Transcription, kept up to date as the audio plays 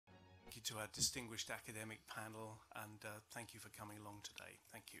you to our distinguished academic panel, and thank you for coming along today.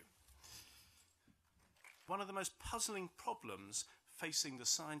 Thank you. One of the most puzzling problems facing the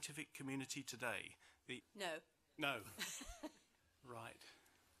scientific community today. No. No. Right.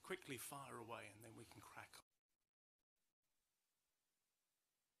 Quickly fire away and then we can crack on.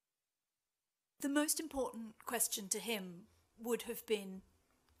 The most important question to him would have been,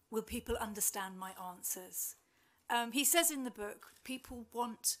 will people understand my answers? He says in the book, people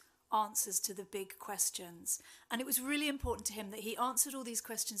want answers to the big questions. And it was really important to him that he answered all these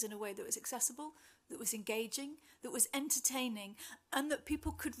questions in a way that was accessible, that was engaging, that was entertaining, and that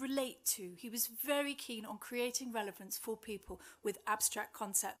people could relate to. He was very keen on creating relevance for people with abstract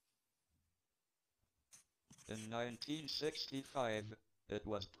concepts. In 1965, it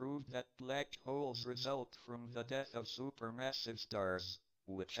was proved that black holes result from the death of supermassive stars,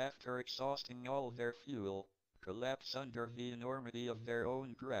 which after exhausting all their fuel, collapse under the enormity of their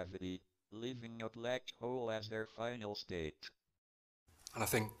own gravity, leaving a black hole as their final state. And I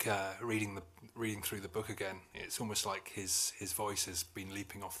think reading through the book again, it's almost like his voice has been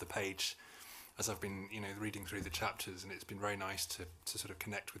leaping off the page as I've been, reading through the chapters, and it's been very nice to sort of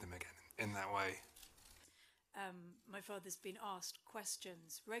connect with him again in that way. My father's been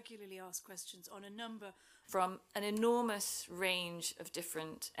regularly asked questions on a number. From an enormous range of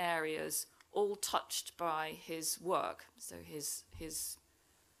different areas, all touched by his work. So his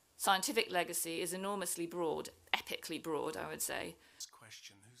scientific legacy is enormously broad, epically broad, I would say. This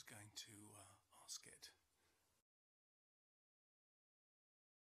question, who's going to ask it?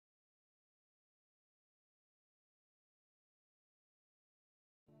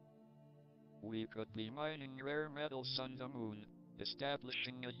 We could be mining rare metals on the moon,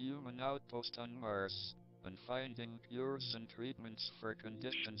 establishing a human outpost on Mars, and finding cures and treatments for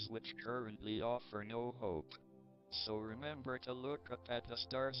conditions which currently offer no hope. So remember to look up at the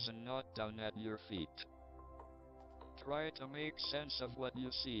stars and not down at your feet. Try to make sense of what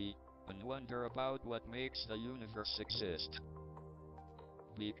you see, and wonder about what makes the universe exist.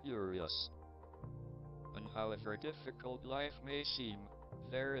 Be curious. And however difficult life may seem,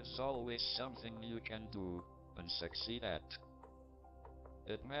 there is always something you can do, and succeed at.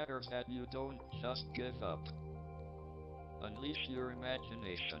 It matters that you don't just give up. Unleash your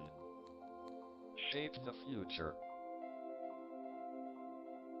imagination. Shape the future.